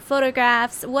say no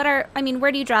photographs? Where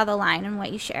do you draw the line on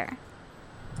what you share?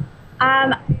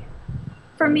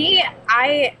 For me,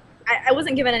 I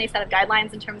wasn't given any set of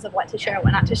guidelines in terms of what to share and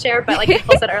what not to share, but like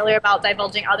Nicole said earlier about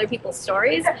divulging other people's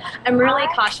stories, I'm really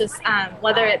cautious,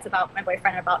 whether it's about my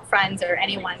boyfriend or about friends or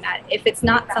anyone, that if it's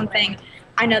not something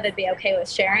I know they'd be okay with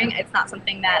sharing, it's not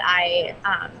something that I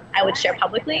would share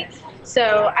publicly.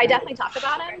 So I definitely talk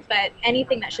about him, but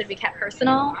anything that should be kept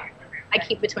personal, I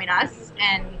keep between us,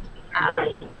 and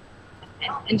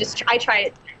just I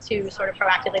try to sort of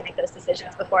proactively make those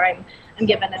decisions before I'm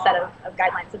given a set of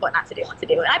guidelines of what not to do, what to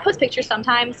do. And I post pictures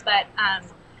sometimes, but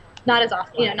not as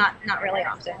often, not really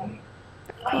often.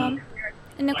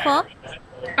 And Nicole?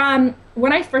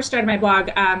 When I first started my blog,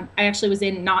 I actually was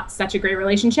in not such a great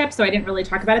relationship, so I didn't really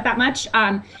talk about it that much.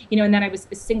 And then I was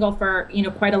single for,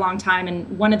 quite a long time.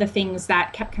 And one of the things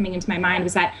that kept coming into my mind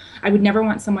was that I would never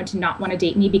want someone to not want to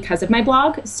date me because of my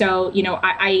blog. So,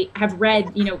 I have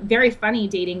read, very funny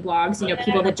dating blogs,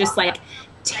 people that just like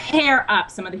tear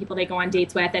up some of the people they go on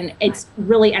dates with, and it's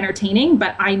really entertaining.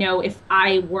 But I know if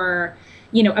I were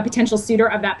a potential suitor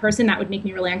of that person, that would make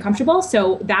me really uncomfortable.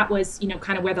 So that was,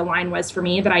 kind of where the line was for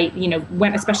me, that I,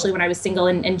 went, especially when I was single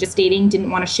and just dating,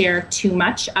 didn't want to share too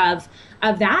much of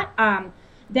that.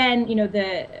 Then,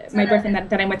 my boyfriend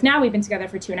that I'm with now, we've been together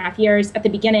for 2.5 years. At the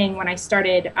beginning, when I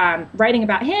started writing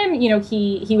about him,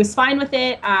 he was fine with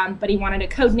it, but he wanted a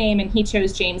code name, and he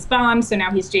chose James Bond. So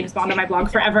now he's James Bond on my blog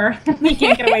forever. He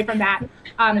can't get away from that.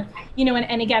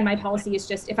 And again, my policy is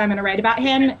just, if I'm going to write about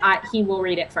him, he will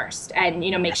read it first and,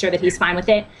 make sure that he's fine with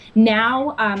it.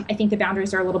 Now, I think the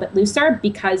boundaries are a little bit looser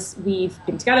because we've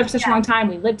been together for such a long time.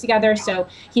 We live together. So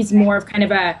he's more of kind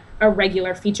of a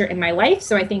regular feature in my life.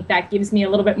 So I think that gives me a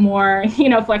little bit more,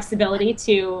 flexibility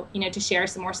to, to share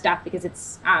some more stuff because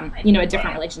it's, a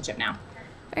different relationship now.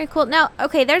 Very cool. Now,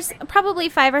 okay, there's probably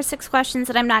 5 or 6 questions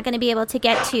that I'm not going to be able to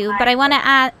get to, but I want to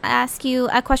ask you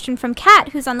a question from Kat,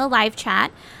 who's on the live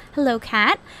chat. Hello,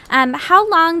 Kat. How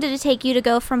long did it take you to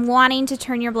go from wanting to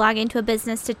turn your blog into a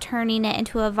business to turning it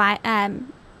into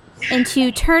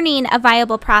turning a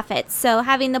viable profit? So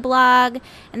having the blog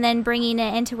and then bringing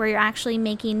it into where you're actually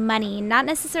making money, not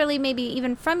necessarily maybe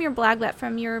even from your blog, but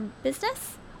from your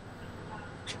business?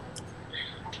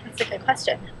 That's a good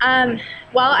question.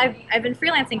 Well, I've been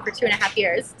freelancing for 2.5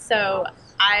 years, so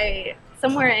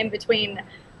somewhere in between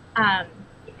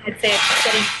I'd say it's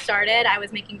getting started. I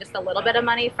was making just a little bit of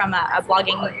money from a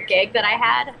blogging gig that I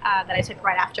had that I took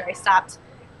right after I stopped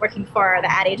working for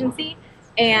the ad agency.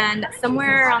 And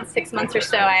somewhere around 6 months or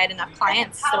so, I had enough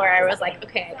clients where I was like,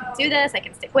 okay, I can do this, I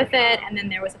can stick with it. And then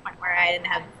there was a point where I didn't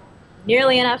have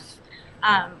nearly enough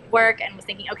work and was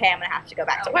thinking, okay, I'm going to have to go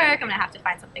back to work. I'm going to have to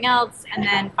find something else. And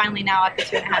then finally now at the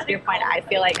 2.5-year point, I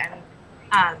feel like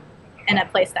I'm in a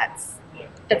place that's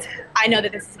I know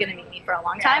that this is going to need me for a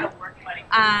long time.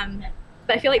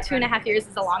 But I feel like 2.5 years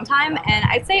is a long time. And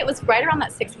I'd say it was right around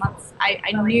that 6 months.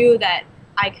 I knew that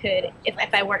I could,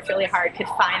 if I worked really hard, could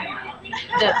find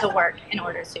the work in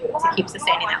order to keep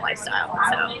sustaining that lifestyle.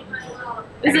 So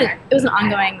it was an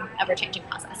ongoing, ever-changing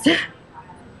process.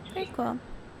 Very cool.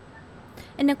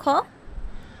 And Nicole?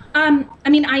 I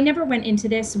mean, I never went into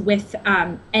this with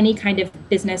any kind of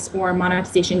business or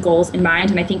monetization goals in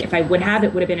mind. And I think if I would have,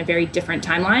 it would have been a very different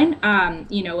timeline.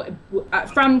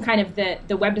 From kind of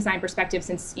the web design perspective,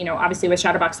 since, obviously with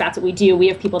Shutterbox, that's what we do. We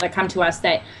have people that come to us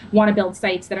that want to build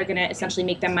sites that are going to essentially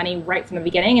make them money right from the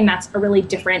beginning. And that's a really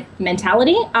different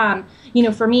mentality.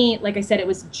 For me, like I said, it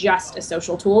was just a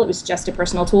social tool. It was just a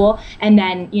personal tool. And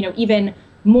then, even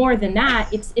more than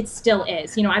that, it still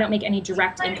is. I don't make any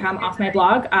direct income off my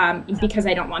blog because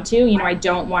I don't want to. I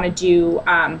don't want to do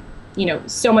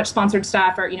so much sponsored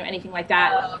stuff or anything like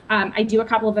that. I do a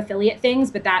couple of affiliate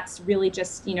things, but that's really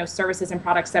just services and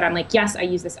products that I'm like, yes, I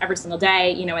use this every single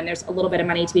day. And there's a little bit of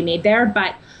money to be made there,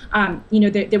 but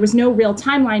there was no real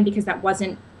timeline because that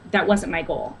wasn't my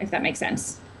goal, if that makes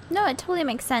sense. No, it totally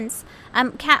makes sense.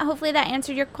 Kat, hopefully that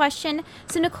answered your question.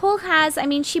 So Nicole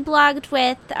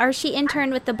she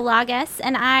interned with the Bloggess,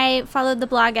 and I followed the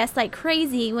Bloggess like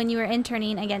crazy when you were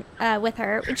interning again with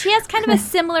her. She has kind of a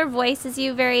similar voice as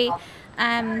you, very,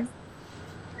 I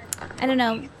don't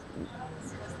know,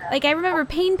 like I remember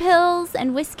pain pills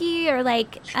and whiskey or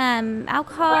like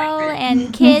alcohol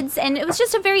and kids, and it was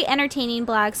just a very entertaining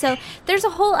blog. So there's a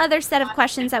whole other set of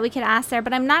questions that we could ask there,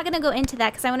 but I'm not going to go into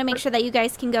that because I want to make sure that you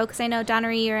guys can go, because I know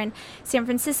Donnery, you're in San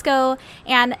Francisco,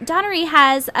 and Donnery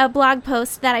has a blog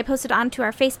post that I posted onto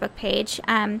our Facebook page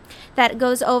that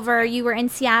goes over, you were in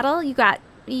Seattle, you got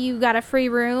a free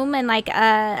room and like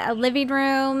a living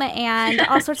room and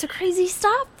all sorts of crazy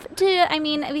stuff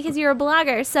because you're a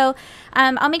blogger. So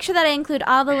I'll make sure that I include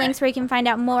all the links where you can find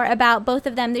out more about both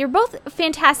of them. You're both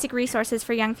fantastic resources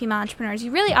for young female entrepreneurs.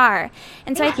 You really are.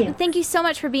 And so thank you so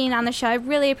much for being on the show. I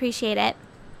really appreciate it.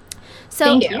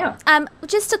 So thank you.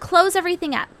 Just to close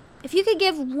everything up, if you could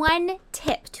give one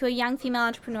tip to a young female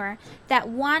entrepreneur that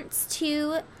wants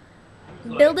to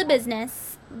build a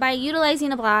business by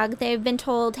utilizing a blog, they've been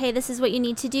told, hey, this is what you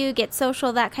need to do, get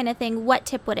social, that kind of thing, what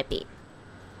tip would it be?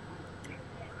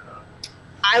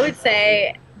 I would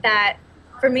say that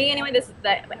for me anyway,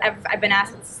 I've been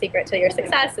asked, what's the secret to your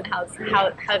success and how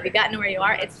have you gotten where you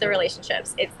are? It's the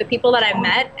relationships. It's the people that I've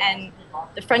met and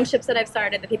the friendships that I've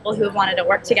started, the people who have wanted to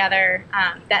work together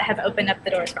that have opened up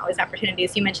the doors for all these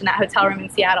opportunities. You mentioned that hotel room in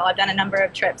Seattle. I've done a number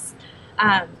of trips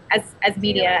as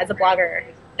media, as a blogger,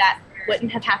 that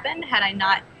wouldn't have happened had I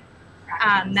not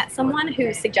met someone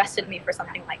who suggested me for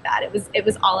something like that. It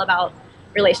was all about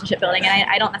relationship building, and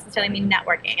I don't necessarily mean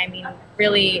networking. I mean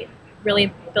really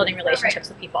building relationships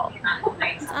with people.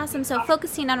 That's awesome. So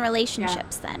focusing on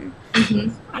relationships then.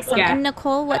 Mm-hmm. Awesome. Yeah. And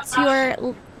Nicole, what's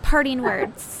your parting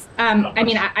words?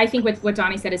 I think what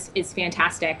Donnie said is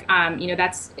fantastic.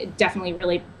 That's definitely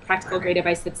really practical, great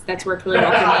advice that's worked really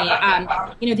well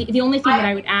for me. The only thing that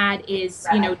I would add is,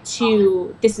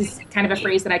 this is kind of a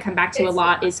phrase that I come back to a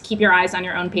lot, is keep your eyes on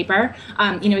your own paper.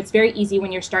 It's very easy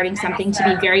when you're starting something to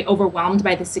be very overwhelmed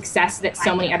by the success that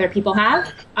so many other people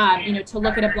have. To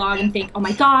look at a blog and think, oh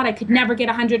my God, I could never get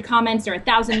 100 comments or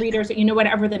 1,000 readers, or,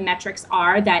 whatever the metrics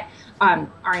are that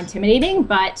are intimidating.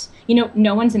 But,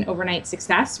 no one's an overnight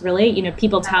success, really.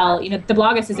 People tell, the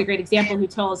Bloggess is a great example, who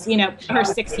tells, her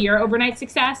 6-year overnight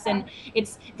success. And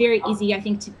it's very easy, I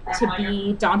think, to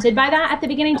be daunted by that at the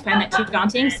beginning, to find that too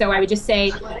daunting. So I would just say,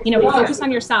 focus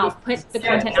on yourself, put the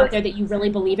content out there that you really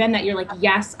believe in, that you're like,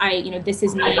 yes, this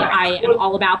is me, I am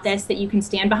all about this, that you can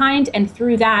stand behind. And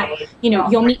through that,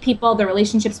 you'll meet people, the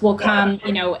relationships will come,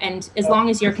 and as long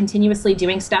as you're continuously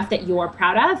doing stuff that you're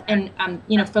proud of and,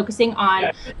 focusing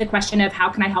on the question of how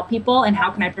can I help people and how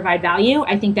can I provide value,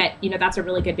 I think that, that's a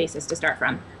really good basis to start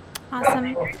from.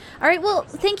 Awesome. All right. Well,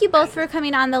 thank you both for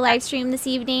coming on the live stream this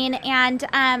evening. And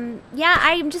I'm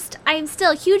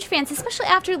still huge fans, especially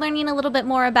after learning a little bit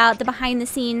more about the behind the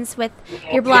scenes with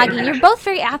your blogging. You're both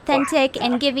very authentic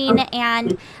and giving,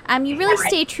 and you really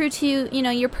stay true to,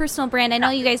 your personal brand. I know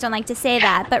you guys don't like to say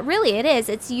that, but really it is.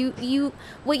 It's you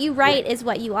what you write is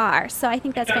what you are. So I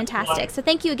think that's fantastic. So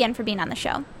thank you again for being on the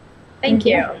show. Thank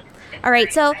you. All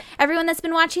right, so everyone that's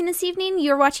been watching this evening,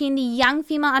 you're watching the Young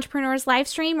Female Entrepreneurs live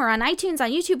stream or on iTunes, on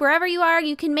YouTube, wherever you are.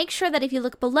 You can make sure that if you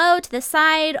look below, to the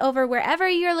side, over wherever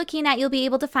you're looking at, you'll be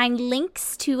able to find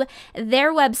links to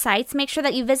their websites. Make sure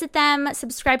that you visit them,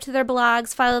 subscribe to their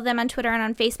blogs, follow them on Twitter and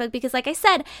on Facebook, because like I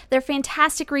said, they're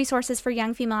fantastic resources for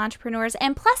young female entrepreneurs,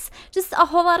 and plus just a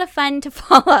whole lot of fun to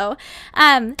follow.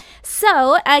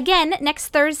 So again, next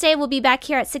Thursday, we'll be back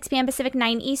here at 6 p.m. Pacific,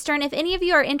 9 Eastern. If any of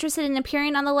you are interested in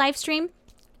appearing on the live stream,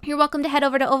 you're welcome to head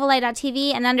over to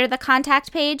ovalite.tv and under the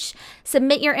contact page,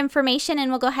 submit your information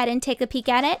and we'll go ahead and take a peek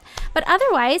at it. But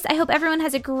otherwise, I hope everyone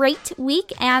has a great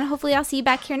week and hopefully I'll see you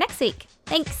back here next week.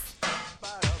 Thanks.